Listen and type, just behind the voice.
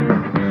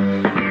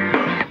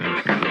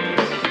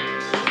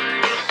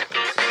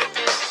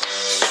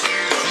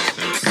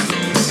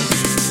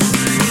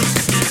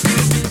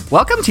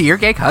Welcome to Your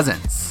Gay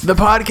Cousins, the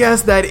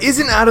podcast that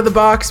isn't out of the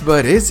box,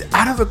 but is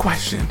out of the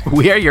question.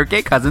 We are your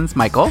gay cousins,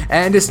 Michael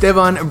and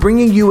Esteban,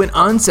 bringing you an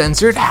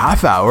uncensored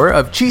half hour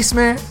of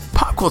chisme,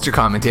 pop culture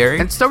commentary,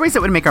 and stories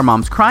that would make our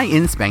moms cry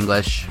in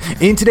Spanglish.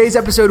 In today's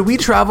episode, we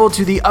travel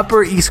to the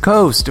Upper East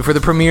Coast for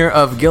the premiere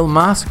of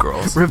Gilmas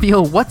Girls,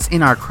 reveal what's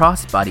in our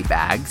crossbody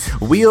bags,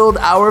 wield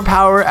our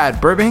power at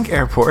Burbank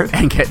Airport,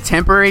 and get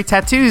temporary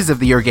tattoos of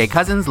the Your Gay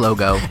Cousins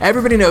logo.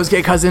 Everybody knows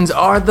gay cousins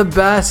are the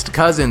best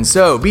cousins,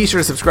 so be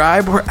sure to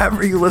subscribe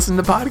wherever you listen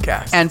to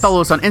podcasts. And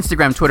follow us on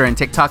Instagram, Twitter, and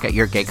TikTok at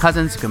Your Gay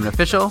Cousins. Become an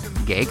official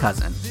gay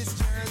cousin.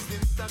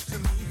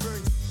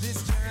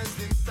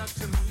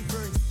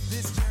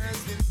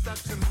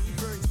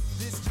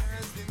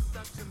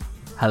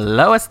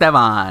 Hello,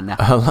 Esteban.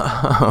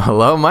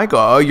 Hello, Michael.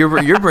 Oh,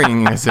 you're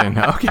bringing us in.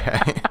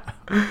 Okay.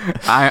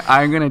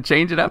 I'm going to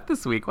change it up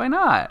this week. Why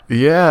not?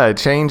 Yeah,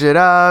 change it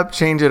up,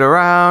 change it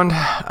around.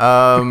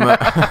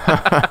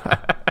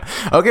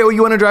 Okay, well,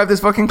 you want to drive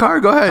this fucking car?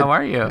 Go ahead. How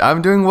are you?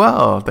 I'm doing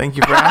well. Thank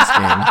you for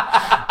asking.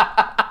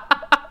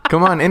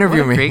 Come on,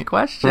 interview me. What a great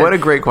question. What a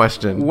great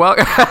question. Well,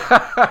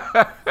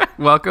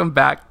 welcome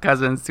back,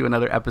 cousins, to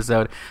another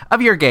episode of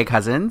Your Gay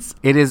Cousins.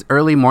 It is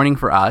early morning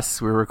for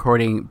us. We're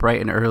recording bright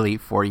and early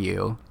for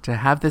you to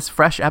have this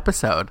fresh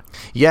episode.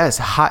 Yes,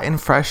 hot and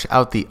fresh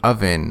out the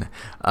oven.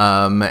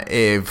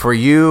 For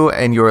you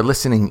and your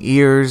listening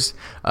ears,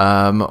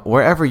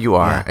 wherever you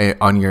are,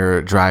 on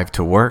your drive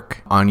to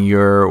work, on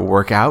your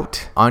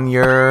workout, on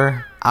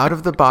your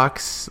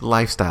out-of-the-box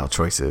lifestyle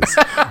choices.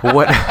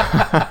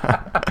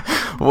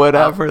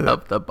 Whatever. Out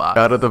of the box.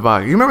 Out of the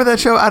box. You remember that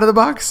show, Out of the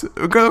Box?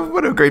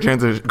 What a great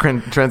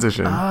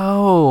transition.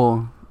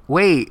 Oh,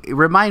 wait.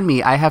 Remind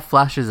me. I have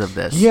flashes of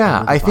this.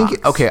 Yeah, I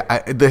think... Okay,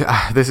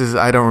 this is...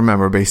 I don't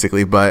remember,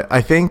 basically, but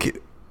I think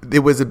it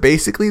was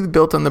basically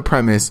built on the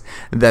premise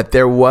that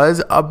there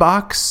was a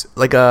box,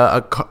 like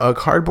a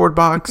cardboard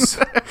box,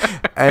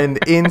 and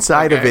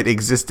inside of it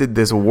existed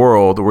this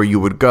world where you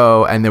would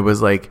go, and there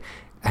was like...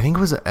 I think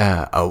it was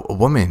a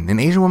woman, an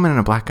Asian woman and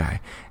a black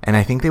guy. And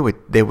I think they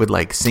would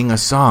like sing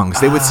us songs.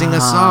 They would sing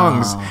us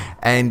songs.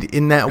 And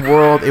in that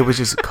world, it was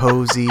just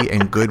cozy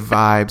and good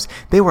vibes.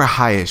 They were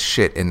high as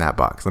shit in that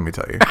box, let me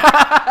tell you.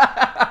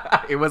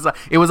 It was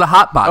a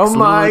hot box. Oh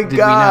my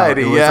God.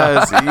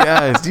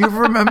 Yes. Do you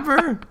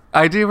remember?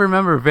 I do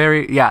remember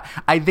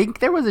I think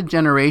there was a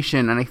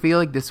generation, and I feel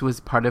like this was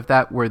part of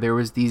that, where there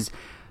was these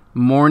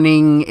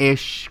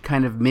morning-ish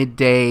kind of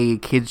midday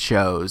kids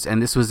shows,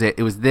 and this was it.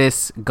 It was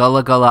this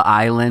Gullah Gullah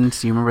Island.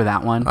 Do you remember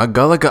that one?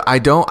 Gullah Gullah.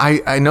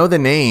 I know the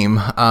name.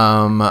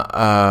 God,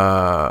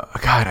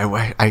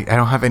 I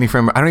don't have any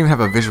frame. I don't even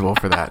have a visual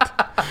for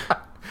that.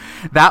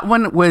 That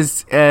one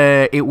was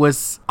it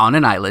was on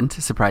an island,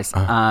 surprise.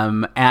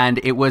 And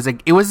it was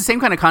the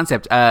same kind of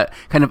concept,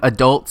 kind of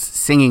adults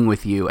singing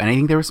with you, and I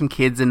think there were some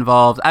kids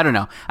involved. I don't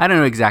know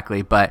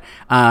exactly, but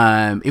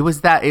it was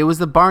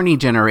the Barney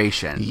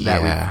generation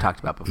that we've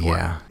talked about before.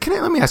 Yeah.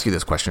 Let me ask you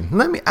this question.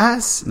 Let me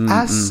as a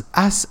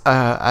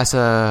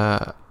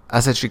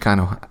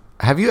Chicano,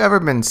 have you ever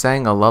been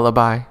sang a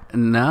lullaby?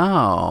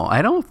 No,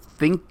 I don't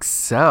think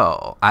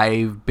so.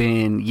 I've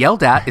been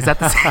yelled at. Is that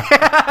the same?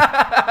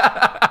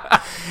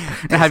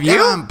 Have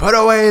you? Put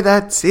away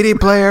that CD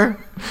player.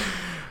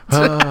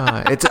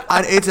 It's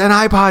an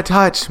iPod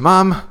Touch,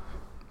 Mom.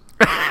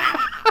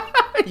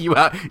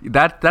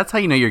 That's how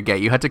you know you're gay.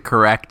 You had to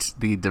correct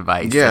the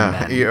device.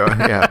 Yeah.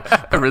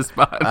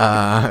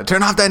 Respond.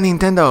 Turn off that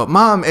Nintendo,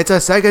 Mom. It's a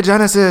Sega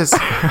Genesis.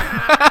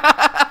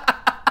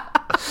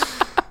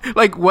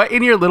 Like, what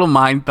in your little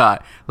mind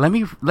thought? Let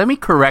me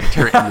correct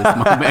her in this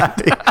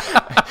moment.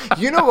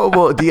 You know what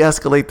will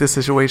de-escalate this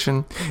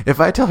situation?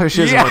 If I tell her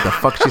she doesn't know what the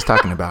fuck she's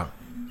talking about.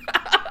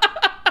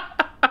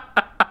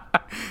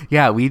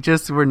 Yeah, we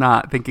just were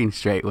not thinking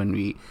straight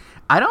when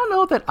I don't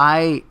know that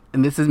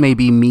and this is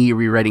maybe me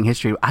rewriting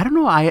history. I don't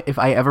know if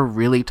I ever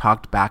really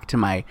talked back to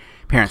my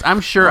parents.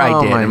 I'm sure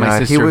I did. And my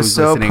sister, he was who's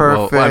so listening,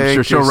 perfect. I'm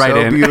sure she'll write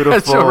in.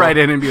 Beautiful. She'll write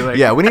in and be like,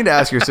 yeah, we need to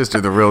ask your sister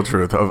the real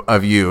truth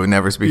of you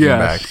never speaking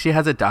back. She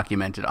has it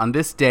documented. On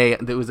this day,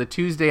 it was a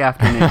Tuesday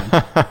afternoon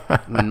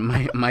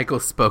when Michael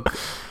spoke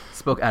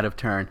out of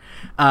turn.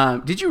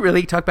 Did you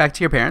really talk back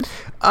to your parents?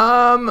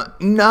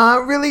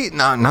 Not really.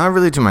 No, not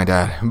really to my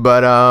dad.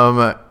 But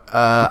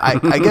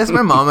I guess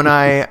my mom and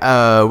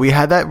I we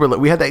had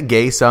that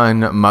gay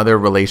son mother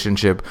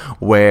relationship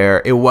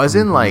where it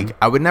wasn't like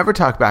I would never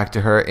talk back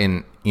to her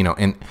in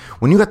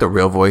when you got the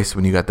real voice,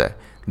 when you got the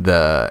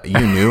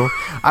you knew.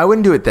 I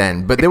wouldn't do it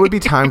then, but there would be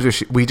times where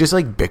we just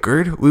like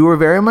bickered. We were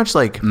very much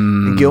like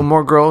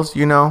Gilmore Girls,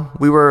 we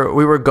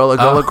were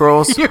Gullah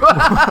Girls.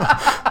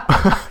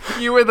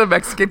 You were the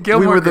Mexican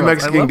Gilmore Girls. We were the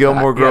Mexican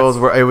Gilmore Girls,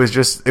 where it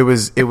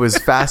was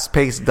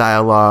fast-paced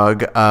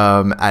dialogue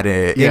at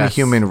an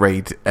inhuman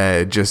rate,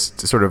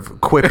 just sort of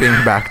quipping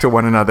back to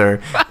one another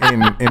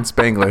in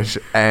Spanglish,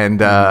 and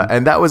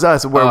that was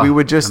us, where we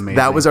would just amazing.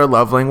 That was our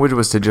love language,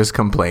 was to just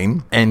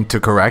complain and to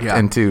correct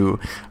and to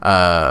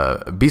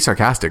be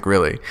sarcastic,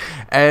 really,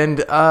 and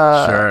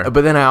sure.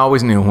 But then I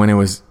always knew when it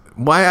was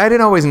Why I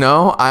didn't always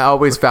know. I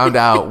always found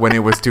out when it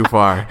was too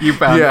far. You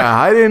found out. Yeah,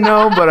 I didn't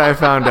know, but I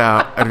found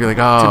out. I'd be like,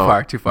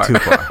 oh, too far.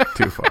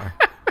 too far.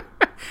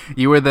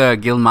 You were the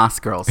Gil Mas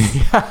girls.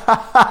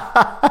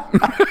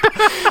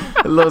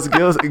 Los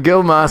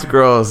Gil Mas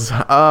girls.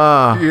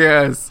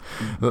 Yes.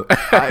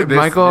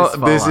 Michael,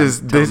 this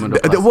is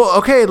well,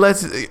 okay,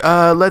 let's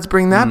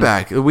bring that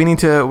back. We need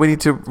to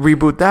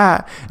reboot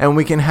that, and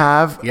we can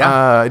have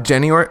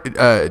Jenna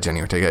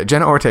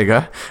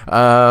Ortega,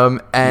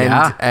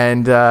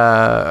 and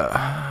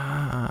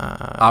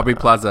Aubrey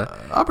Plaza.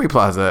 Aubrey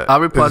Plaza,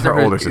 her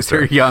older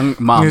sister. It's her young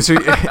mom. Yes,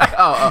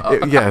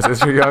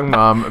 it's her young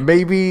mom.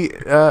 Maybe.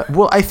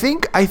 Well, I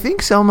think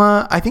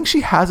Selma. I think she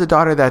has a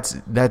daughter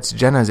that's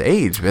Jenna's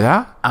age,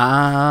 ¿verdad?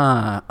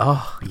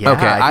 Yeah.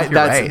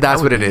 Okay,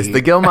 that's what it is.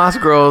 The Gil Mas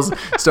Girls,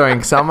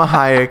 starring Selma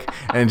Hayek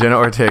and Jenna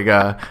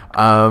Ortega.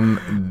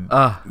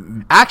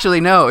 Actually,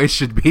 no. It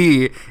should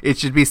be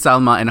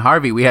Salma and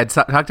Harvey. We had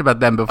talked about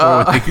them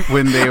before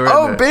when they were.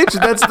 Oh, bitch!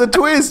 That's the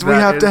twist. We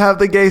have to have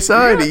the gay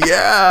side.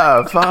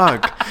 Yeah.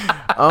 Fuck.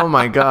 Oh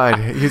my God.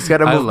 He's got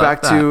to move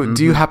back to. Mm-hmm.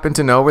 Do you happen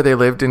to know where they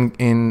lived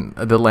in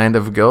the land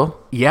of Gil?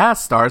 Yeah,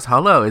 Stars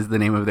Hollow is the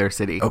name of their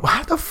city. Oh,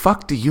 how the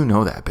fuck do you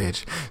know that,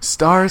 bitch?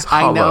 Stars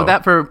Hollow. I know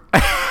that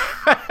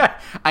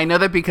I know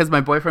that because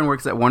my boyfriend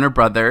works at Warner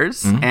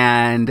Brothers,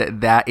 and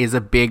that is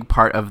a big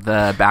part of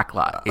the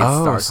backlot.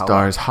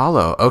 Stars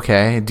Hollow.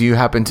 Okay. Do you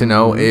happen to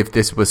know if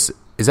this was...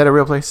 Is that a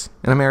real place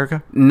in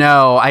America?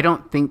 No, I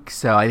don't think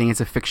so. I think it's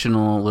a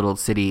fictional little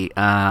city,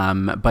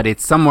 but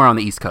it's somewhere on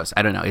the East Coast.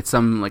 I don't know. It's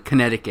some like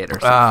Connecticut or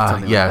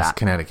something yes, like that.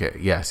 Connecticut.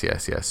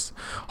 Yes.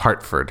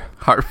 Hartford.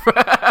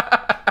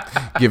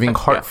 Giving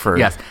Hartford.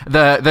 Yes,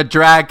 the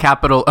drag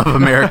capital of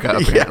America,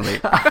 apparently.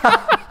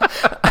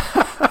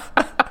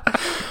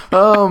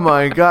 Oh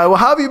my God. Well,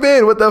 how have you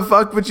been? What the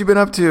fuck you been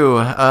up to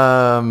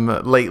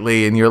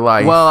lately in your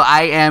life? Well,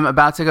 I am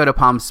about to go to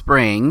Palm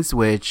Springs,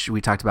 which we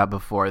talked about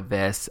before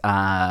this.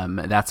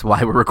 That's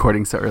why we're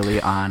recording so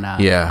early on a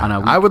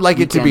I would like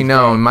it to be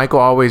known, Michael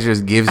always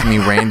just gives me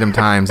random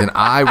times, and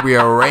I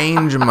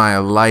rearrange my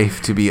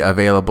life to be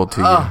available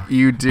to you.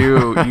 You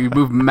do. You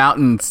move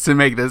mountains to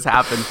make this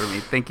happen for me.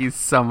 Thank you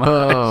so much.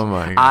 Oh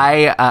my God.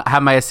 I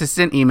have my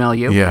assistant email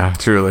you. Yeah,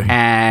 truly.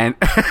 And...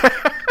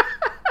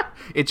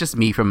 It's just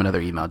me from another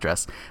email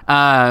address.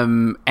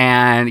 And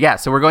yeah,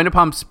 so we're going to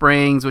Palm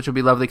Springs, which will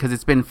be lovely because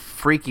it's been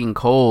freaking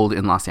cold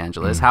in Los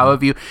Angeles. Mm-hmm. How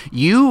have you?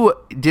 You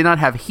did not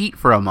have heat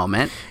for a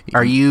moment.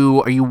 Are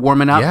you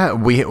warming up? Yeah,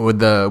 we with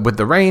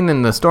the rain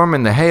and the storm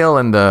and the hail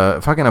and the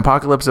fucking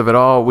apocalypse of it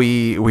all,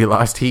 we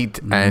lost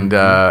heat, and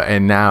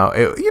now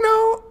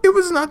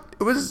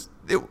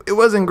it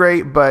wasn't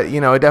great, but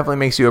it definitely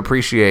makes you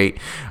appreciate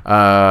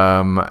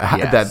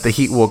that the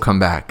heat will come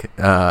back,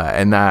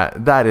 and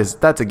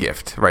that's a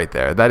gift right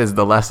there. That is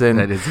the lesson.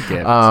 That is a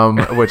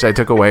gift, which I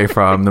took away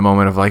from the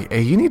moment of like,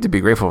 hey, you need to be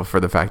grateful for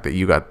the fact that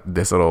you got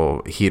this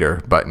little heater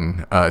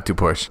button to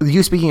push.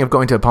 You speaking of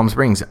going to Palm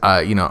Springs,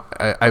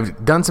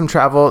 I've done some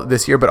travel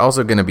this year, but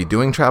also going to be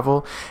doing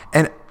travel,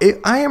 and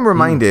I am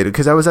reminded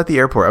because I was at the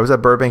airport. I was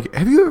at Burbank.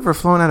 Have you ever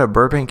flown out of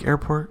Burbank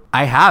Airport?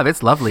 I have.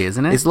 It's lovely,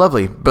 isn't it? It's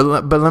lovely, but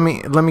let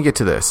me get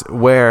to this.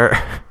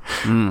 Where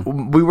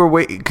we were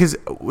waiting because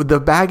the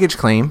baggage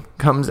claim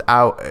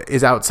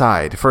is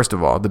outside. First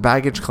of all, the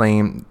baggage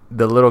claim,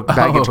 the little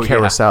baggage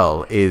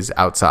carousel is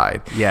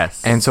outside.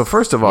 Yes. And so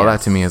first of all, that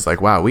to me is like,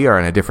 wow, we are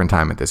in a different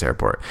time at this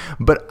airport.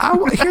 But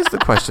here's the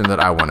question that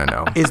I want to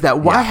know is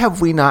that why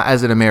have we not,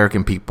 as an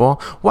American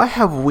people, why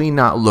have we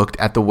not looked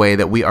at the way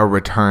that we are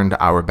returned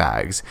our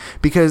bags?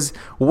 Because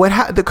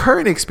the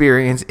current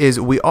experience is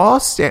we all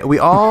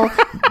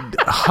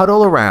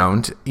huddle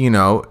around,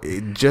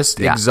 just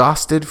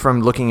exhausted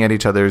from looking at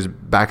each other's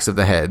backs of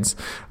the heads,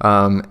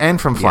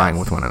 and from flying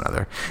with one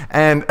another.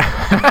 And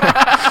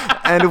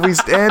and we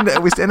stand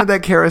at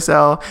that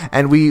carousel,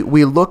 and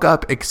we look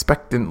up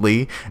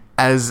expectantly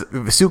as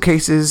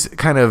suitcases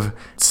kind of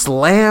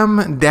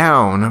slam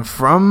down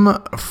from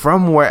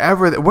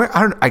wherever.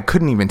 I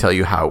couldn't even tell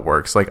you how it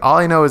works. Like, all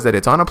I know is that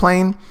it's on a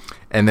plane.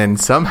 And then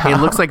somehow it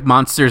looks like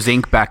Monsters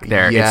Inc. back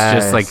there. Yes,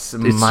 it's just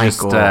like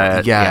Michael.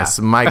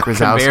 Mike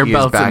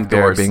Wazowski is back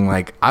there being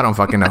like, I don't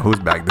fucking know whose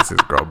bag this is,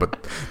 girl,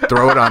 but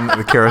throw it on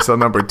the carousel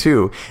number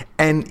 2.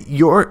 And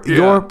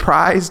your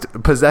prized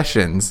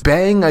possessions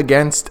bang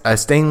against a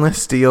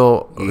stainless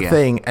steel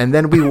thing, and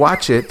then we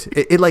watch it.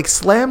 It like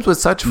slams with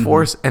such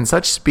force and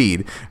such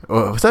speed,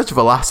 such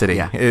velocity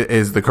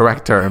is the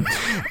correct term,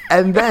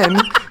 and then.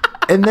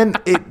 And then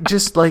it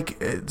just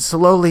like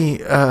slowly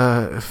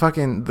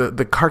fucking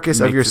the carcass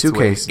of your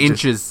suitcase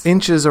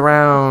inches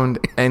around,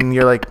 and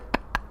you're like,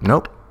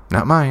 nope,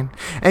 not mine.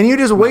 And you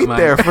just wait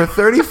there for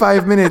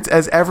 35 minutes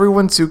as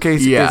everyone's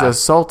suitcase is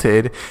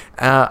assaulted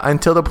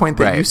until the point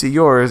that you see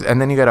yours,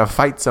 and then you gotta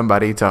fight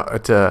somebody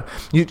to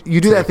you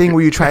do that thing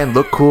where you try and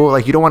look cool,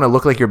 like you don't want to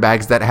look like your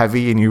bag's that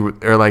heavy and you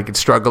are like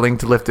struggling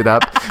to lift it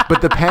up,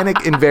 but the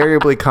panic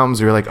invariably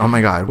comes where you're like, oh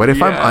my God, what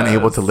if I'm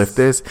unable to lift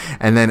this,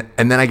 and then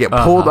I get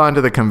pulled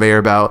onto the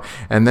conveyor belt,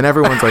 and then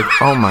everyone's like,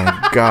 oh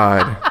my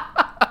God.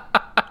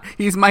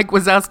 He's Mike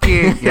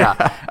Wazowski.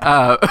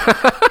 Yeah.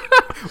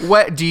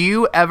 What do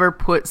you ever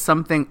put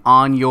something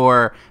on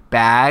your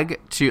bag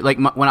to like?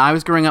 When I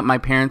was growing up, my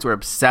parents were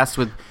obsessed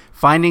with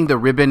finding the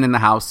ribbon in the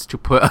house to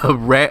put a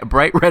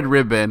bright red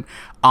ribbon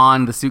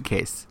on the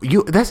suitcase.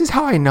 This is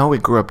how I know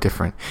it grew up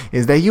different.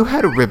 Is that you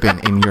had a ribbon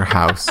in your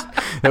house?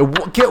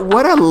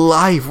 What a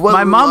life! What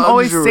my mom luxury.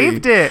 always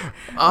saved it.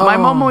 Oh. My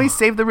mom always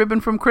saved the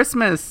ribbon from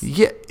Christmas.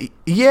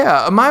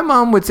 Yeah. My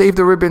mom would save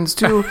the ribbons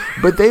too,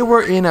 but they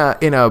were in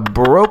a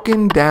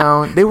broken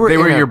down. They were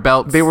your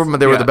belts. They were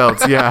the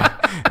belts. Yeah.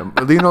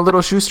 You know,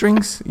 little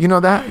shoestrings. You know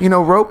that. You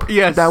know, rope.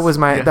 Yes. That was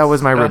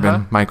my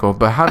ribbon, Michael.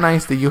 But how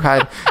nice that you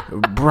had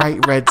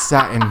bright red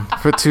satin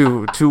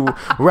to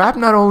wrap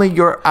not only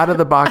your out of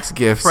the box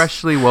gifts,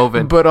 freshly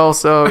woven, but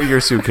also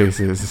your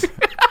suitcases.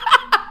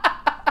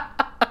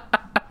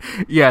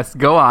 Yes,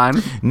 go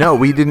on. No,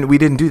 we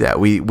didn't do that.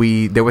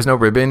 We there was no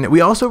ribbon.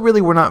 We also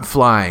really were not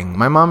flying.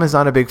 My mom is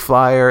not a big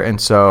flyer, and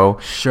so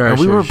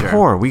we were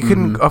poor. We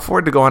couldn't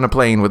afford to go on a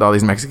plane with all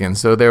these Mexicans.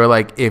 So they were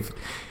like, if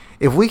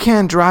we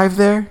can't drive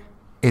there,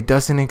 it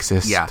doesn't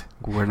exist. Yeah,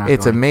 we're not.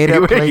 It's a made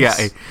up place.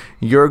 Yeah,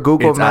 your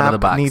Google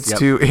map needs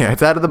to. Yeah,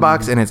 it's out of the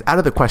box, and it's out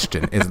of the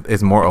question.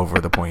 Is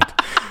moreover the point.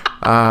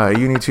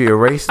 You need to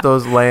erase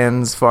those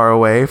lands far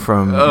away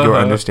from your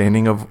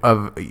understanding of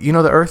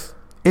the Earth.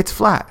 It's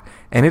flat.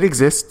 And it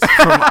exists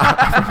from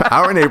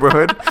our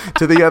neighborhood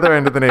to the other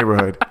end of the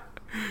neighborhood.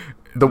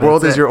 The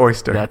world is your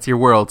oyster. That's your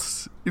world.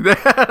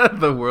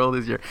 The world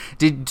is your...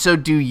 So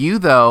do you,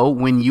 though,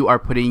 when you are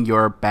putting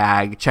your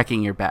bag,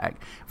 checking your bag...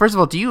 First of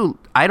all,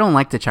 I don't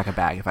like to check a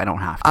bag if I don't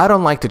have to. I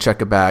don't like to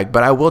check a bag,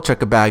 but I will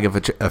check a bag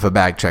if a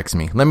bag checks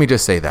me. Let me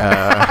just say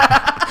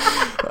that.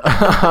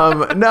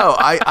 No,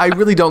 I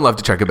really don't love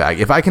to check a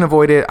bag. If I can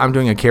avoid it, I'm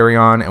doing a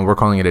carry-on and we're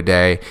calling it a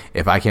day.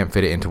 If I can't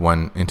fit it into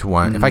one,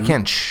 if I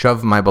can't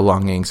shove my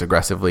belongings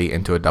aggressively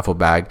into a duffel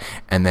bag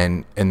and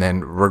then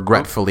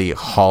regretfully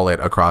haul it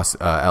across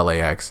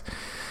LAX,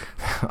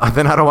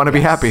 then I don't want to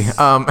be happy.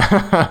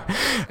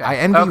 I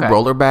envy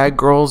roller bag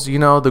girls,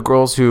 the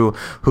girls who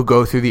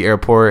go through the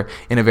airport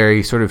in a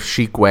very sort of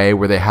chic way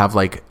where they have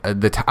like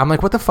I'm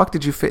like, what the fuck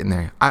did you fit in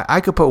there?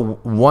 I could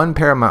put one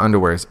pair of my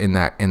underwears in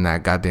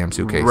that goddamn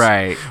suitcase.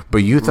 Right. But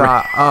you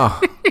thought,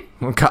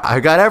 I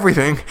got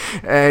everything.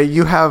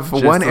 You have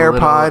just one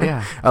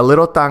AirPod, a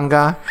little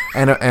tanga,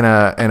 and a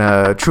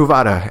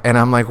Truvada, and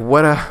I'm like,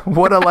 what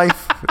a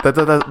life.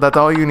 That's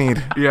all you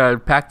need. Yeah,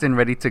 packed and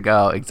ready to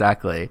go.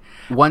 Exactly.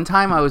 One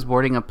time I was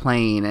boarding a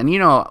plane, and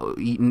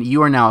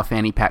you are now a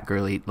fanny pack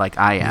girly like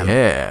I am.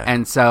 Yeah.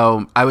 And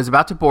so I was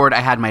about to board.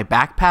 I had my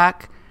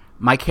backpack,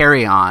 my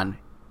carry-on,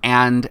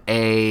 and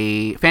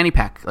a fanny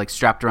pack like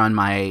strapped around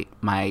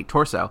my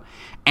torso,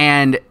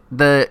 and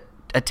the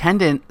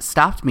attendant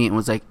stopped me and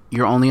was like,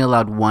 "You're only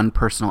allowed one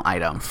personal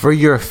item for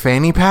your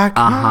fanny pack."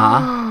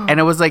 And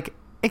I was like,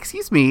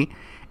 "Excuse me,"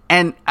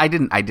 and I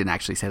didn't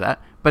actually say that,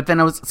 but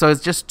then I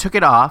just took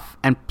it off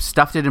and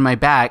stuffed it in my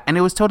bag, and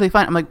it was totally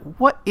fine. I'm like,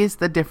 what is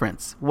the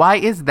difference? Why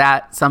is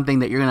that something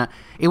that you're gonna?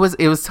 It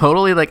was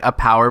totally like a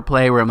power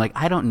play where I'm like,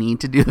 I don't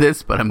need to do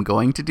this, but I'm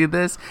going to do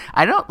this.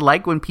 I don't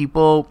like when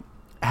people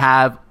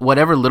have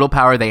whatever little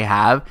power they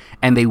have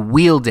and they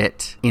wield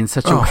it in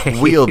such a way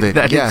wield it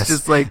that yes. it's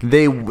just like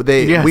they wield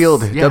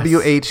WHEELED.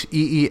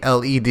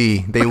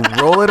 They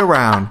roll it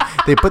around.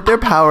 They put their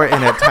power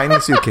in a tiny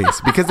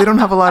suitcase because they don't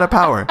have a lot of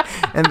power,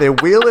 and they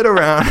wheel it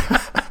around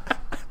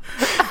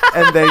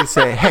and they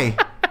say, "Hey,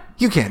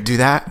 you can't do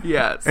that."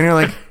 Yes. And you're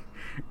like,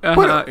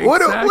 what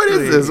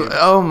is this?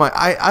 Oh my,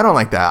 I don't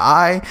like that.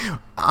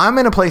 I'm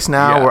in a place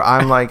now where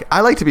I'm like,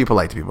 I like to be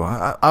polite to people.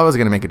 I was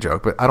going to make a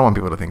joke, but I don't want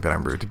people to think that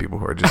I'm rude to people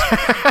who are just,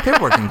 they're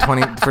working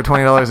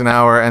 $20 an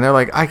hour, and they're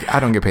like, I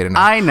don't get paid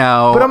enough. I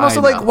know. But I'm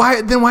also like,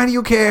 why do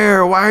you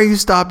care? Why are you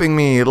stopping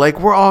me? Like,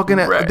 we're all going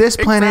to, this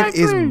planet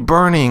is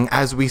burning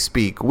as we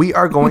speak. We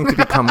are going to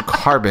become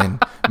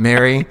carbon,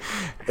 Mary.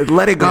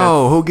 Let it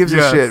go. Who gives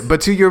a shit? But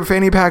to your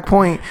fanny pack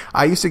point,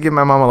 I used to give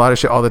my mom a lot of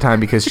shit all the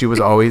time because she was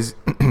always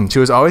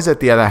at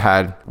the other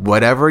hand.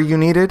 Whatever you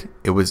needed,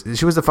 she was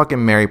the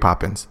fucking Mary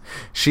Poppins.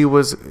 She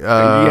was She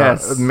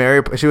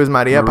was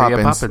Maria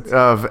Poppins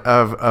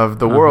of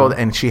the world,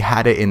 and she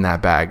had it in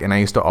that bag. And I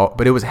used to,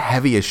 but it was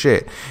heavy as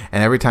shit.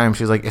 And every time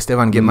she's like,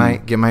 Esteban, get my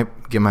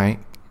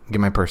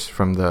purse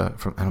from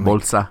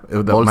bolsa,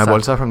 my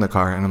bolsa from the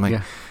car, and I'm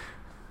like.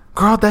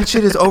 Girl, that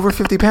shit is over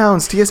 50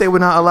 pounds. TSA would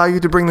not allow you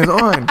to bring this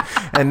on.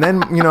 And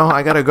then,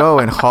 I got to go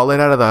and haul it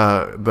out of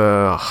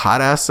the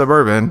hot-ass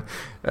Suburban.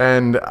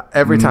 And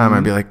every time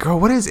I'd be like, girl,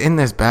 what is in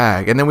this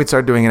bag? And then we'd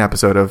start doing an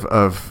episode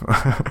of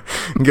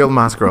Gil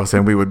Mas Girls,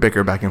 and we would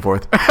bicker back and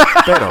forth.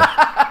 Pero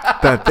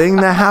the thing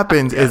that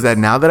happens is that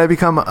now that I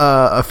become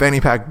a fanny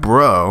pack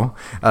bro,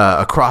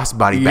 a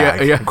crossbody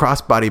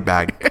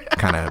bag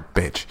kind of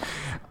bitch.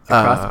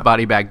 Cross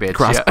body bag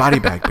bitch. Body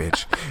bag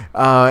bitch.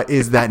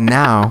 Is that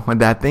now when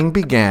that thing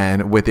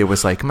began with, it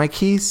was like my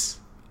keys,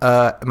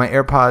 my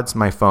AirPods,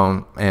 my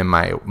phone, and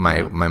my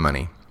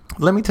money.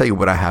 Let me tell you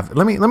what I have.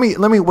 Let me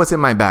what's in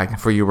my bag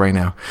for you right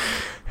now.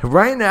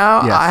 Right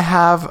now, Yes. I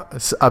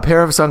have a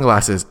pair of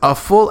sunglasses, a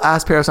full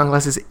ass pair of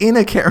sunglasses in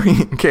a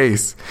carrying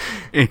case.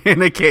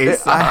 In a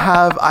case.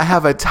 I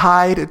have a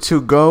Tide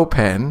to go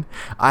pen.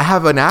 I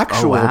have an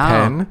actual wow.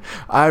 pen.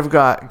 I've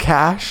got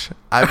cash.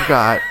 I've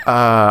got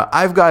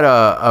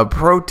a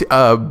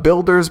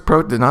Builder's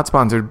protein, not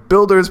sponsored,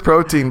 Builder's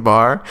protein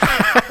bar.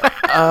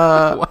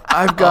 Wow.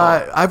 I've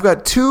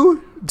got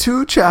two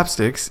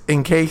chapsticks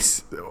in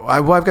case.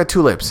 I've got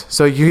two lips,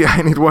 so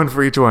I need one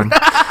for each one.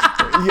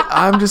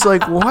 I'm just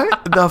like,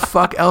 what the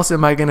fuck else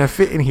am I gonna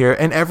fit in here?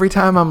 And every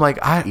time I'm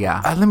like,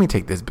 let me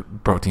take this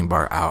protein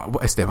bar out.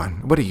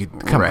 Esteban, what are you?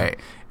 Come Right.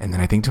 on. And then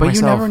I think to But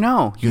myself, you never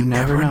know. You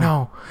never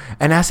know.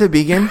 And as a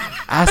vegan,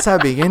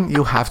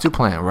 you have to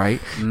plan,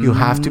 right? You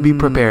have to be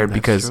prepared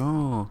because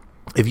true.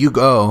 if you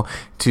go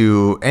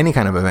to any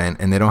kind of event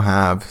and they don't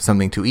have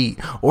something to eat,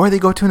 or they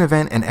go to an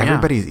event and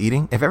everybody's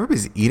eating, if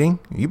everybody's eating,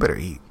 you better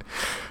eat.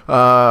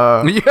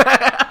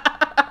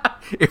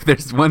 If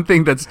there's one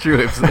thing that's true,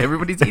 if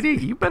everybody's eating,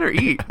 you better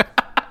eat.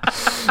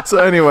 So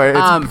anyway,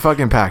 it's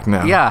fucking packed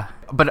now. Yeah.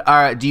 But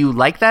do you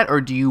like that,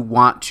 or do you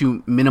want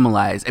to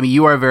minimalize? I mean,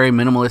 you are a very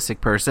minimalistic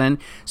person,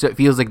 so it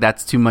feels like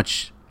that's too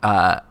much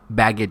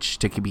baggage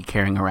to be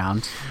carrying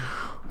around.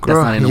 That's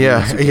not in a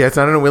willing suitcase. It's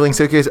not in a willing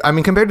suitcase. I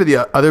mean, compared to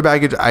the other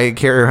baggage I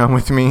carry around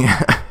with me,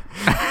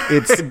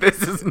 it's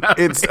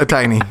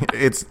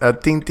a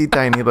teeny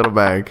tiny little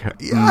bag.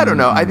 Yeah, I don't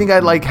know. I think I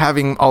like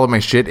having all of my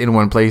shit in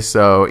one place.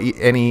 So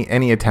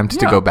any attempt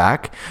to go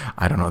back,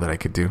 I don't know that I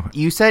could do.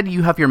 You said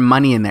you have your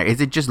money in there. Is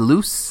it just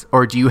loose,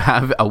 or do you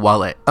have a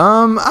wallet?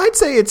 I'd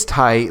say it's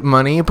tight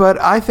money, but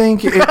I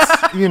think it's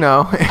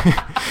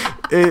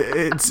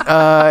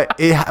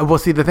well,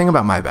 see, the thing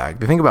about my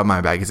bag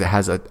is it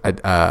has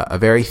a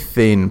very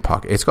thin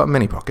pocket. It's got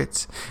many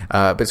pockets,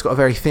 but it's got a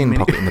very thin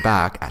pocket in the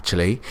back,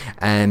 actually,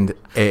 and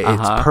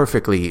it's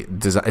perfectly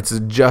designed. It's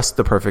just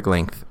the perfect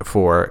length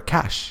for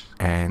cash,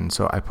 and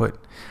so I put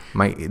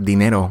my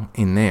dinero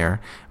in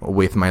there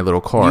with my little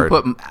card.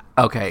 With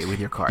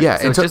your card. Yeah,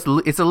 so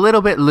it's a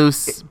little bit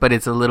loose, but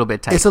it's a little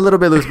bit tight. It's a little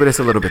bit loose, but it's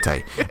a little bit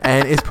tight,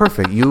 and it's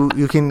perfect. You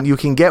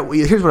can get.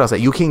 Here's what I'll say: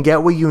 you can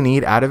get what you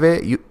need out of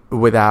it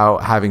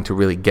without having to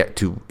really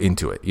get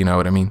into it. You know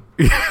what I mean?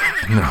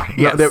 No,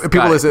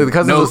 people listening, the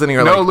cousins listening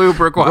are like, no lube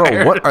required.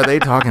 Bro, what are they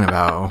talking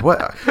about? What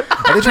are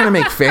they trying to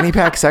make fanny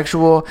pack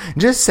sexual?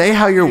 Just say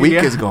how your week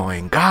is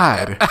going.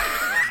 God.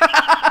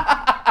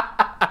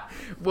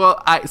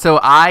 Well,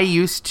 I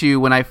used to,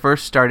 when I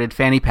first started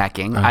fanny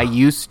packing, I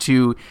used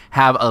to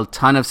have a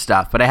ton of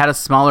stuff, but I had a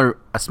smaller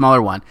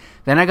one.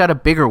 Then I got a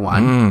bigger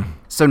one.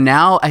 So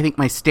now I think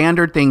my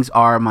standard things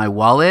are my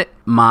wallet,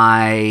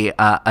 my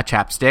a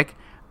chapstick,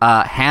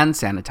 hand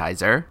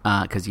sanitizer,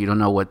 because you don't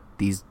know what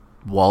these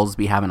walls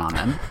be having on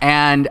them,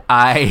 and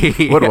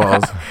what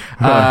walls?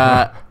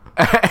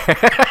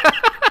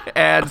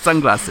 And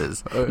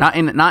sunglasses. Not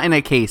in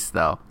a case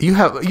though.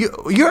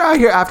 You're out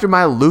here after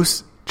my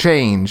loose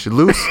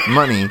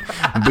money,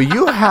 but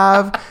you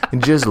have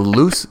just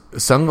loose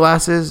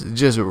sunglasses,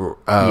 just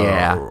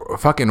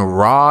fucking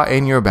raw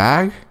in your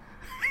bag.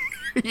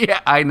 Yeah,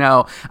 I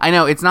know.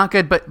 It's not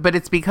good, but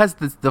it's because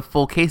the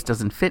full case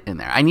doesn't fit in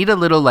there. I need a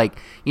little, like,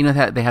 you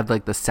know, they have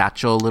like the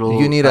satchel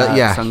little. You need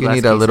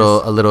a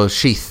little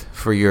sheath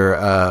for your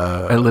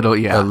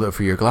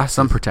for your glasses.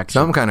 Some protection.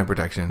 Some kind of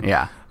protection.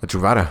 Yeah. A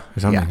Truvada or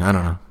something. Yeah. I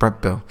don't know.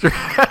 Prep bill.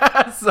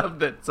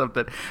 something.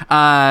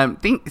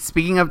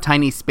 Speaking of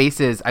tiny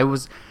spaces,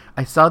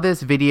 I saw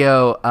this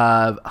video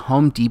of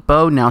Home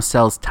Depot now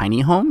sells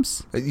tiny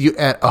homes.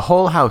 A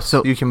whole house,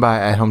 so you can buy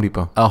at Home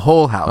Depot. A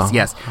whole house,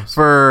 yes.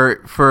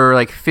 For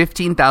like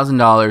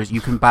 $15,000, you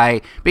can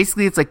buy.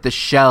 Basically, it's like the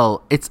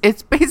shell. It's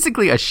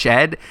basically a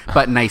shed,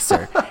 but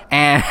nicer.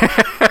 And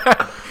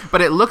but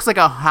it looks like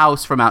a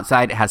house from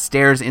outside. It has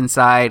stairs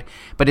inside,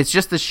 but it's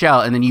just the shell,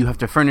 and then you have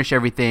to furnish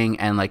everything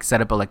and like set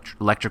up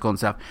electrical and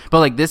stuff. But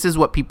like this is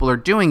what people are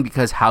doing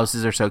because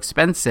houses are so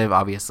expensive.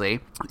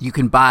 Obviously, you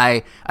can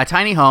buy a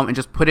tiny home and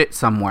just put it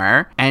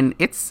somewhere, and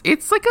it's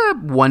like a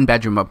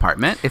 1-bedroom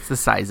apartment. It's the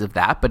size of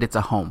that, but it's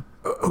a home.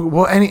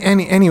 Well,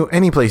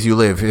 any place you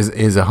live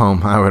is a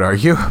home, I would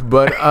argue.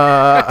 But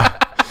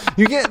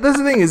you get, that's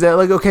the thing, is that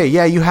like, okay,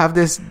 yeah, you have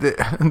this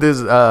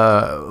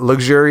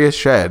luxurious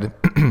shed.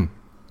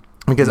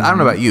 Because I don't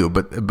know about you,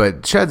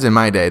 but sheds in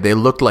my day, they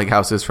looked like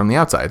houses from the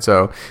outside.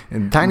 So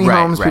in tiny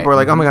homes, people are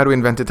like, "Oh my god, we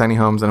invented tiny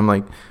homes," and I'm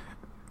like,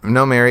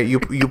 "No, Mary, you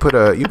put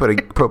a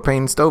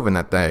propane stove in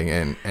that thing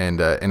and an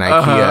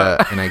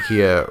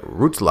IKEA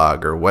roots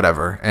log or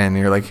whatever," and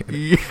you're like,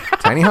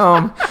 "Tiny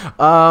home."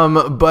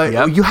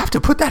 But you have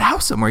to put that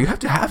house somewhere. You have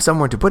to have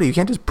somewhere to put it. You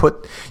can't just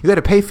put. You got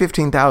to pay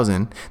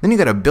 $15,000, then you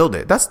got to build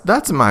it. That's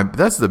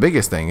the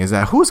biggest thing, is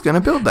that who's going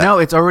to build that? No,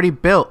 it's already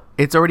built.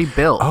 It's already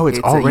built. Oh, it's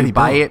already you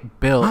buy built. it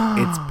built.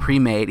 It's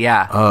pre-made.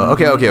 Yeah.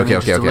 Okay. And they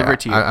just deliver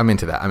it to you. I'm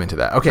into that.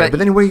 Okay, but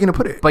then where are you going to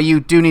put it? But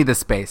you do need the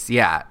space.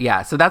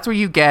 Yeah. So that's where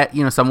you get,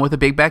 someone with a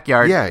big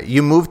backyard. Yeah,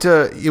 you moved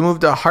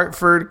to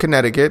Hartford,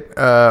 Connecticut,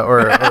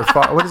 or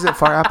what is it?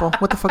 Far Apple?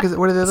 What the fuck is it?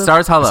 Where do they live?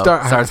 Stars Hollow.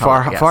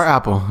 Far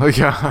Apple.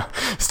 Yeah,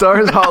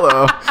 Stars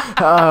Hollow.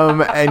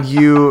 And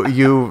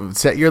you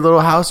set your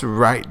little house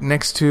right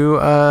next to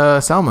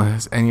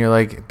Selma's, and you're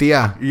like,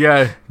 Thea,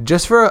 Yeah.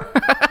 just for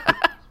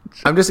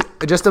I'm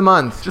just a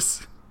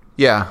month.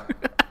 Yeah.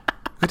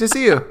 Good to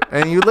see you.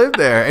 And you live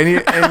there,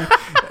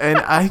 and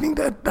I think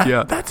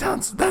that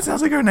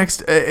sounds like our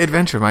next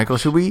adventure, Michael.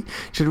 Should we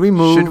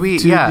move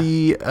to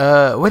the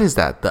what is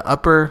that? The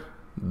upper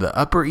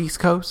East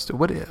Coast?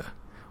 What do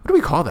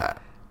we call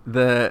that?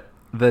 The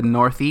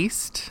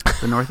Northeast.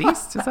 The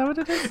Northeast? Is that what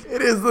it is?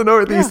 It is the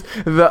Northeast,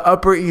 the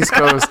upper East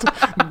Coast.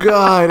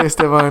 God,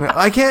 Esteban,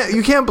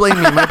 you can't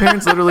blame me. My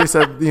parents literally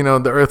said,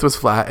 the Earth was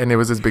flat and it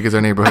was as big as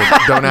our neighborhood.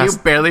 Don't ask.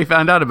 You barely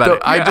found out about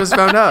it. I just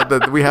found out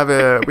that we have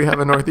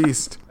a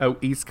Northeast. Oh,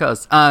 East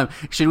Coast.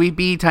 Should we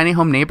be tiny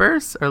home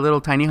neighbors or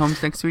little tiny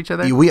homes next to each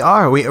other? We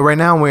are. Right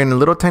now we're in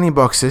little tiny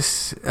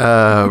boxes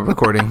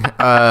recording.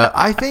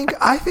 I think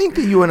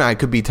that you and I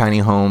could be tiny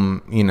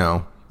home,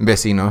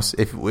 vecinos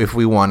if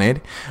we wanted.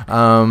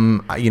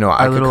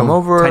 I could come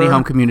over, tiny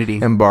home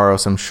community, and borrow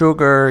some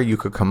sugar. You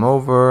could come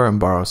over and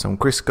borrow some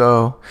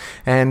Crisco,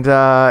 and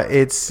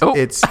it's for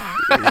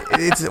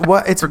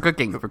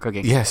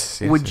cooking.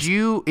 Yes. Would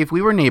you, if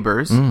we were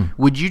neighbors,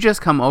 would you just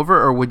come over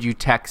or would you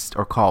text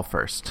or call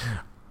first?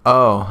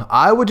 Oh,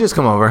 I would just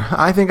come over.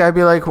 I think I'd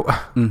be like,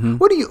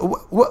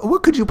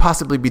 what could you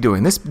possibly be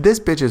doing? This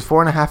bitch is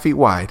 4.5 feet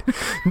wide.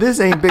 This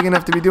ain't big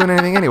enough to be doing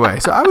anything anyway.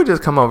 So I would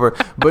just come over,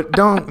 but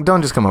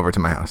don't just come over to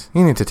my house.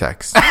 You need to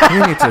text.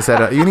 You need to set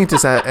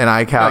an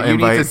iCal invite. You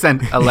need to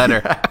send a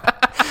letter.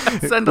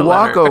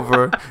 Walk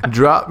over,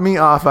 drop me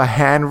off a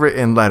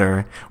handwritten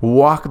letter,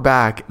 walk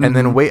back, and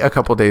then wait a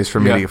couple days for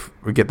me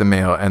to get the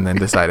mail, and then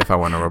decide if I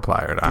want to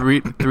reply or not.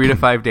 3 to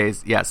 5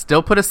 days. Yeah,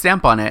 still put a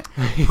stamp on it.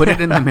 Put it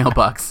in the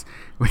mailbox.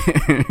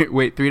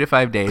 Wait 3 to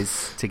 5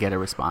 days to get a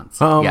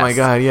response. Oh my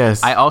God,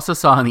 yes. I also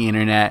saw on the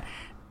internet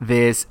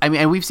this. I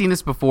mean, and we've seen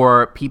this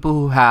before. People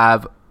who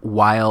have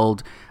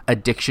wild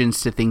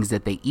addictions to things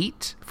that they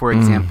eat. For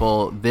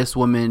example, this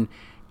woman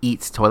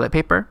eats toilet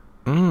paper.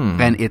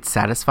 And it's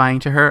satisfying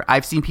to her.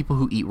 I've seen people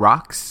who eat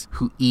rocks,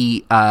 who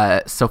eat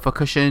sofa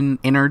cushion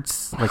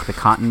innards, like the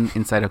cotton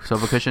inside a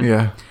sofa cushion.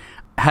 Yeah.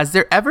 Has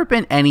there ever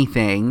been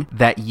anything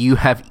that you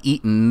have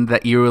eaten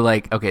that you were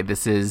like, okay,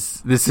 this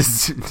is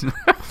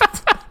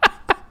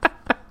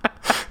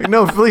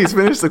No, please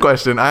finish the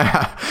question. I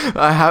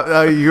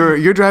have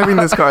you're driving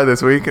this car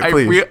this week.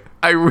 Please.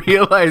 I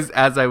realized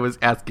as I was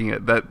asking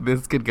it that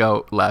this could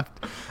go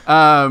left.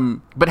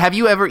 But have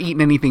you ever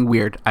eaten anything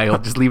weird? I'll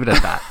just leave it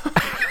at that.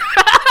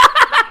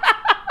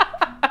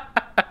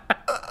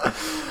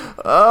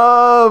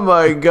 Oh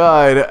my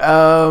God.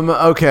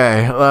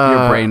 Okay.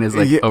 Your brain is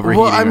like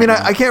overheating. Well, I mean,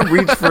 I can't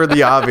reach for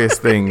the obvious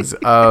things.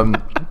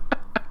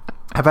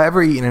 Have I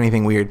ever eaten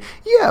anything weird?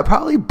 Yeah,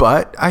 probably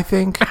butt, I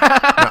think.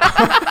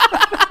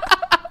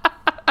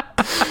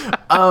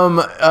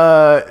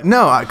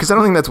 No, because I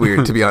don't think that's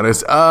weird, to be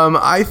honest.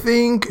 I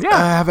think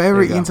have I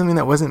ever eaten something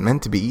that wasn't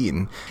meant to be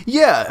eaten?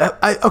 Yeah.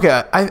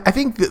 I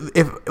think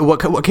if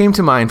what came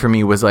to mind for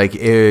me was like,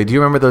 do you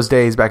remember those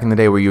days back in the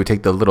day where you would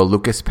take the little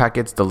Lucas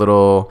packets, the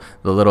little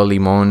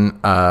limon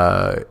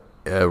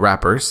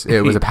wrappers?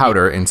 It was a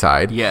powder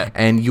inside,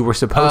 and you were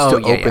supposed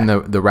to open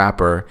the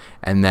wrapper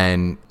and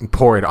then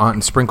pour it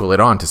on, sprinkle it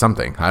onto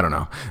something. I don't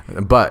know,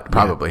 but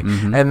probably.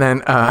 And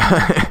then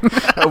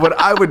what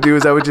I would do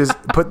is I would just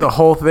put the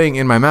whole thing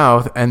in my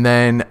mouth, and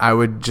then I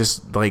would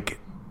just like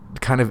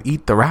kind of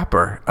eat the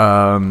wrapper.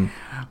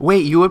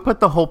 Wait, you would put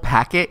the whole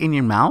packet in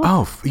your mouth?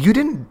 Oh, you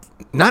didn't?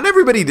 Not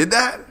everybody did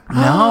that.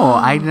 No,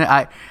 I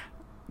didn't.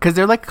 Because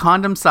they're like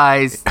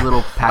condom-sized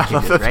little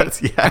packages,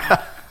 right?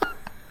 Yeah.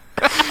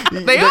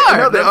 They are.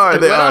 No, they are.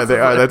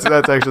 That's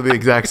actually the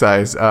exact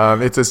size.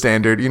 It's a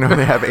standard.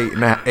 They have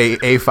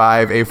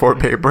A5, A4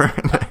 paper.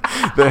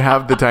 They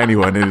have the tiny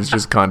one, and it's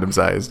just condom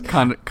sized.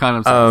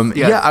 Condom sized.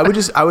 Yeah, I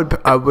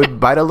would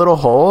bite a little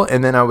hole,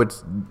 and then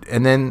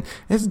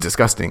it's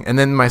disgusting. And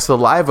then my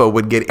saliva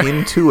would get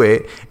into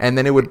it, and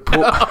then it would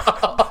pull.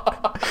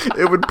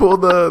 It would pull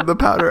the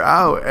powder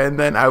out, and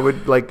then I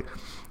would like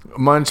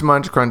munch,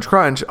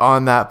 crunch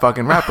on that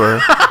fucking wrapper.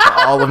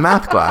 All of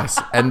math class,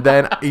 and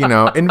then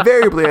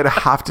invariably I'd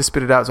have to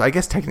spit it out. So I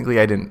guess technically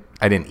I didn't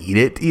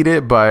eat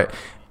it, but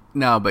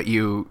no, but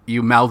you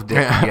mouthed it.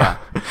 Yeah.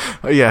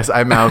 Yes,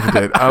 I mouthed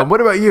it.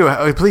 What about you?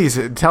 Please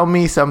tell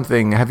me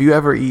something. Have you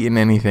ever eaten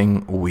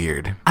anything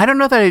weird? I don't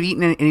know that I've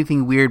eaten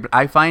anything weird, but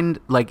I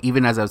find like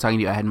even as I was talking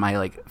to you, I had my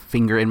like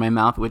finger in my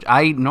mouth, which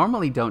I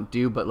normally don't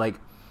do, but like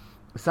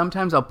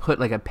sometimes I'll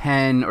put like a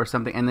pen or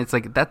something, and it's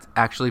like that's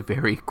actually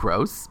very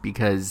gross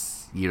because.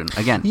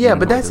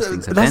 But that's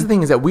the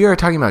thing is that we are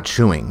talking about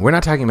chewing. We're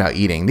not talking about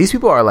eating. These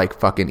people are like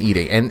fucking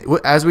eating. And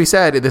as we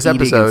said in this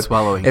episode,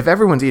 swallowing. If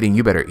everyone's eating,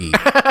 you better eat.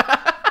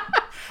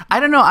 I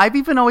don't know. I've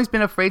even always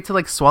been afraid to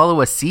like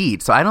swallow a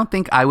seed, so I don't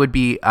think I would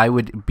be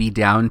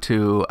down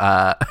to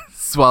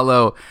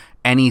swallow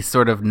any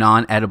sort of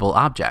non-edible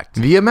object.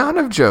 The amount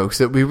of jokes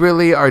that we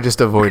really are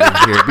just avoiding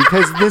here,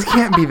 because this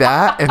can't be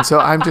that, and so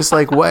I'm just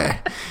like, what?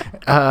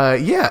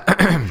 Yeah,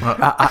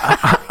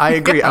 I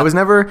agree. I was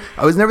never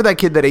that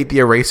kid that ate the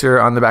eraser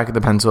on the back of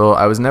the pencil.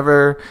 I was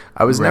never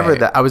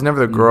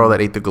the girl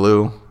that ate the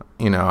glue.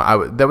 You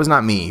know, that was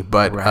not me.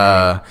 But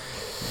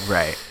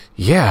right.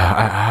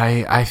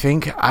 Yeah, I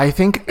think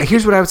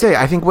here's what I would say.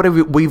 I think what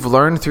we've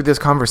learned through this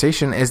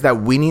conversation is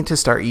that we need to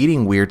start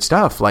eating weird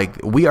stuff.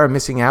 Like, we are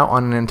missing out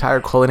on an entire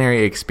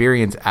culinary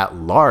experience at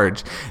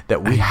large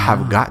that we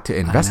have got to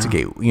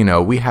investigate. You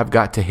know, we have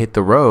got to hit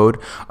the road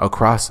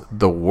across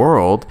the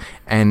world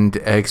and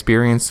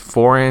experience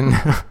foreign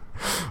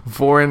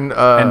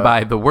and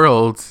by the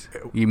world,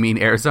 you mean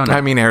Arizona?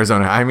 I mean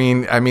Arizona. I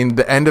mean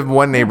the end of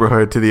one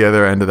neighborhood to the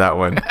other end of that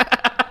one.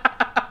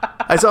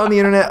 I saw on the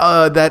internet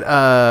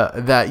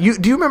that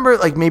do you remember,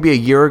 like, maybe a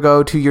year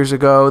ago, 2 years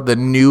ago, the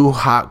new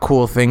hot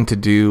cool thing to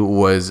do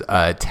was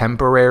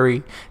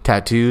temporary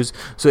tattoos.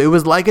 So it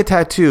was like a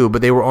tattoo,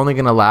 but they were only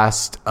going to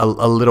last a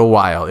little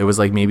while. It was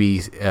like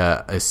maybe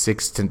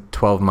 6 to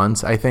 12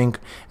 months, I think,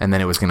 and then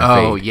it was going to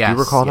fade. Oh, yes. Do you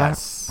recall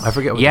that? I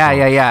forget what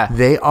Yeah.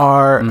 They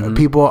are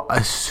people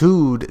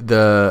sued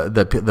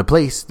the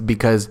place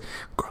because,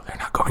 girl, they're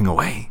not going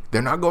away.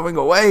 They're not going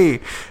away.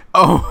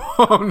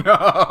 Oh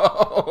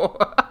no.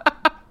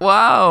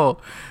 Wow,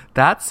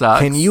 that sucks.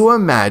 Can you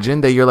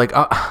imagine that you're like,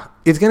 oh,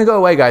 it's gonna go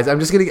away, guys. I'm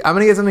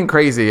gonna get something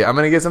crazy. I'm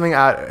gonna get something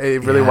out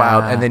really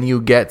wild, and then you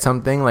get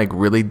something like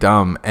really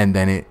dumb, and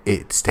then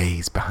it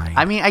stays behind.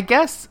 I mean, I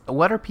guess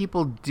what are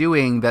people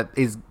doing that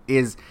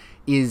is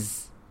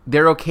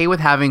they're okay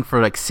with having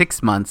for like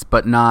 6 months,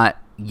 but not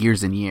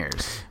years and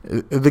years?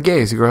 The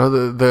gays, girl,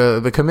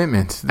 the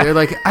commitment. They're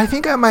like, I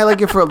think I might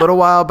like it for a little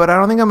while, but I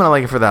don't think I'm gonna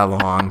like it for that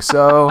long.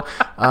 So,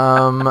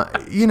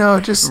 you know,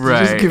 just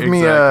give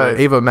me a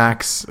Ava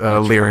Max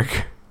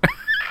lyric.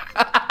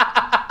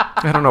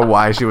 I don't know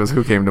why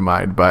who came to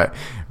mind, but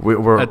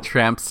we're a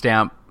tramp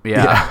stamp.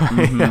 Yeah.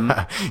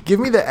 Yeah. Give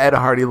me the Ed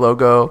Hardy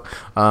logo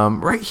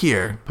right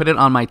here. Put it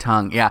on my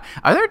tongue. Yeah.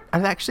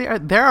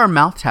 There are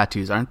mouth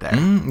tattoos, aren't there?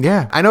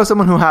 Yeah. I know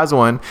someone who has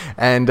one,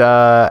 and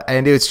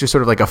it's just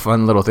sort of like a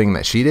fun little thing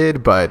that she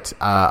did. But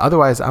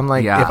otherwise, I'm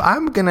like, if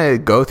I'm going to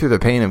go through the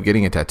pain of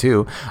getting a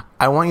tattoo,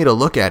 I want you to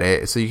look at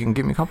it so you can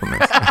give me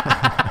compliments.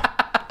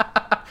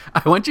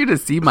 I want you to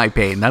see my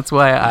pain. That's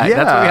why that's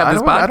why we have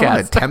this podcast. I don't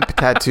want a temp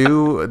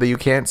tattoo that you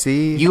can't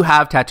see. You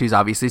have tattoos,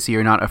 obviously, so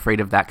you're not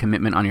afraid of that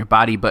commitment on your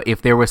body. But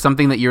if there was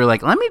something that you're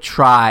like, let me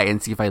try and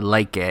see if I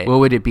like it, what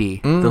would it be?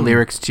 The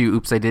lyrics to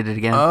 "Oops, I Did It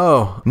Again"?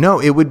 Oh no,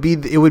 it would be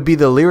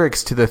the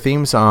lyrics to the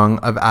theme song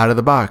of "Out of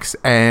the Box,"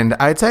 and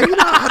I'd say, you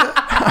know,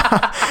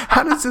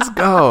 how does this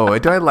go?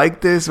 Do I like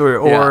this,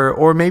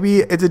 or maybe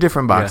it's a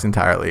different box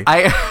entirely?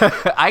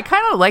 I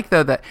kind of like,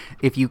 though, that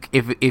if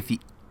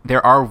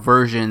there are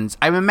versions.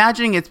 I'm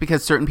imagining it's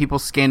because certain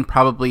people's skin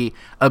probably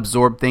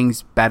absorb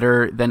things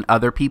better than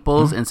other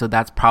people's, and so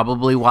that's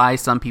probably why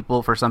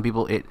for some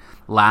people it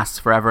lasts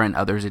forever and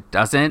others it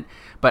doesn't.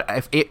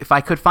 But if I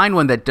could find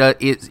one that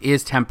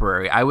is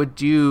temporary, I would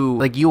do,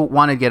 like, you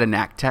want to get a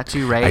neck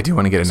tattoo, right? I do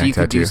want to get a neck tattoo.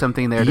 So you could do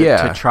something there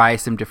to try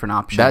some different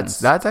options.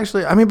 That's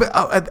actually, I mean, but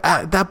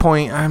at that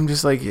point, I'm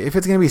just like, if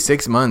it's gonna be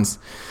 6 months.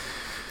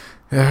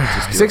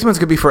 6 months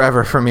could be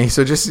forever for me,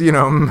 so just, you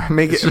know,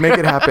 make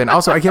it happen.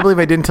 Also, I can't believe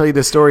I didn't tell you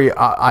this story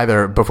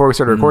either before we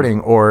started recording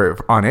or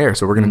on air,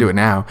 so we're gonna do it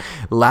now.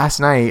 Last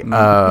night,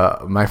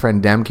 my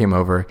friend Dem came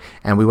over,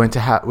 and we went to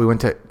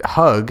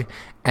hug,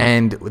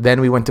 and then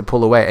we went to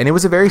pull away, and it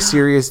was a very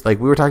serious, like,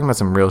 we were talking about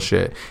some real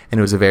shit, and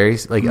it was a very,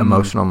 like,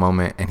 emotional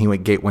moment, and he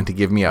went to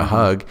give me a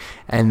hug,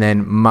 and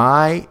then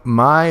my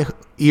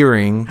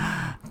earring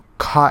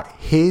caught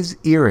his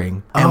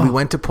earring, and we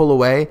went to pull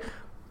away.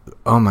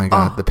 Oh my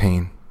God, the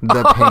pain.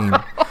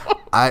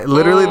 I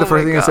literally, the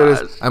first thing I said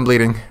is, I'm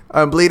bleeding.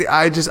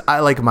 I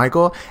like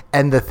Michael.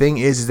 And the thing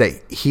is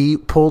that he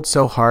pulled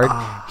so hard.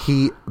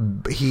 He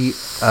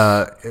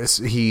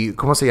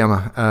 ¿cómo se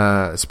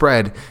llama?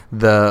 Spread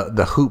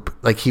the hoop.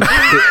 Like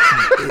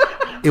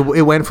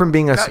it went from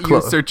being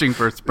you searching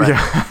for spread.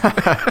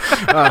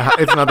 Yeah.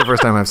 It's not the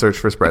first time I've searched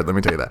for spread, let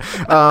me tell you that.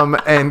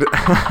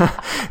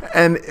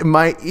 And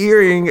my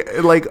earring,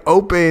 like,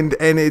 opened,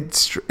 and it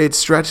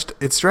stretched,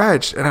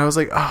 and I was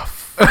like, oh,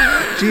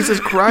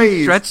 Jesus Christ.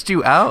 He stretched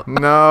you out?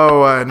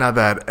 No, not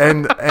that.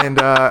 And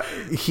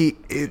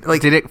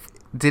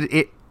did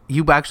it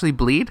you actually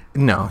bleed?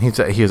 No, he was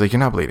like, you're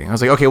not bleeding. I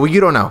was like, okay, well, you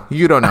don't know.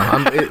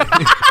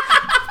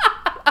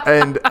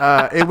 And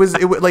it was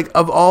like,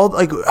 of all,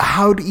 like,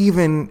 how to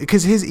even,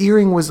 because his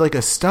earring was like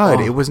a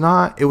stud. It was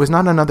not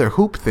another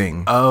hoop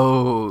thing.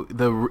 Oh,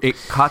 it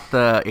caught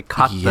the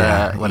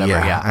whatever.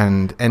 Yeah.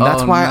 And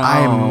that's why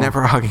I am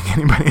never hugging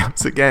anybody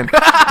else again,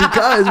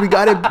 because we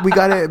got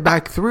it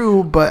back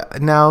through,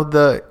 but now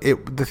the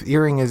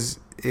earring is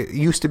it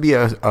used to be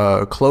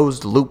a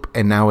closed loop,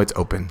 and now it's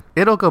open.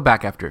 It'll go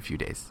back after a few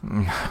days.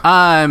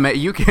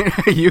 You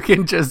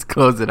can just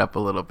close it up a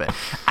little bit.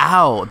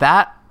 Ow,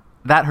 that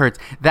hurts.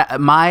 That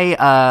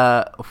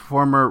my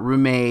former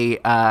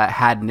roommate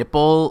had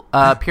nipple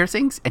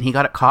piercings, and he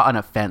got it caught on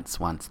a fence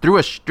once through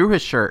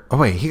his shirt. Oh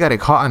wait, he got it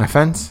caught on a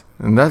fence,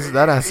 and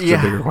that asks a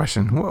bigger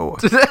question. Whoa.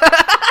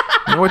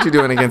 What you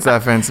doing against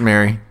that fence,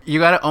 Mary? You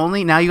gotta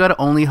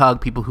only hug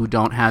people who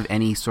don't have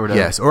any sort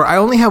of or I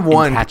only have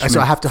one, attachment. so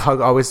I have to hug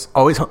always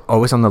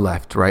on the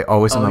left, right?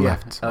 Always on the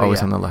left,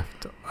 always on the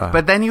left.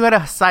 But then you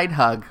gotta side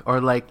hug or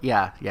you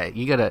gotta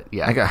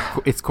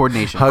it's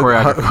coordination,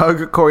 choreography.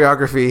 Hug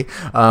choreography.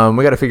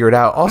 We gotta figure it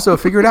out. Also,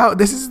 figure it out.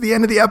 This is the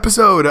end of the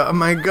episode. Oh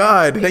my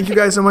god! Thank you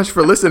guys so much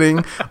for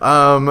listening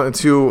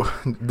to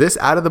this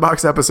out of the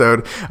box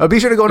episode. Be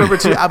sure to go over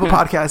to Apple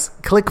Podcasts,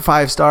 click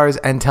 5 stars,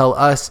 and tell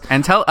us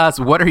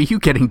what are you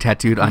getting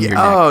tattooed on your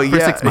neck for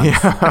 6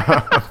 months?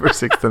 Yeah. For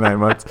 6 to 9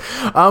 months.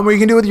 Where you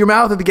can do it with your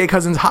mouth at the Gay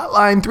Cousins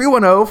hotline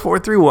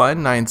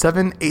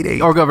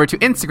 310-431-9788, or go over to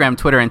Instagram,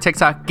 Twitter, and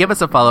TikTok. Give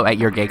us a follow at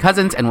Your Gay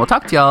Cousins, and we'll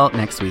talk to y'all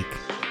next week.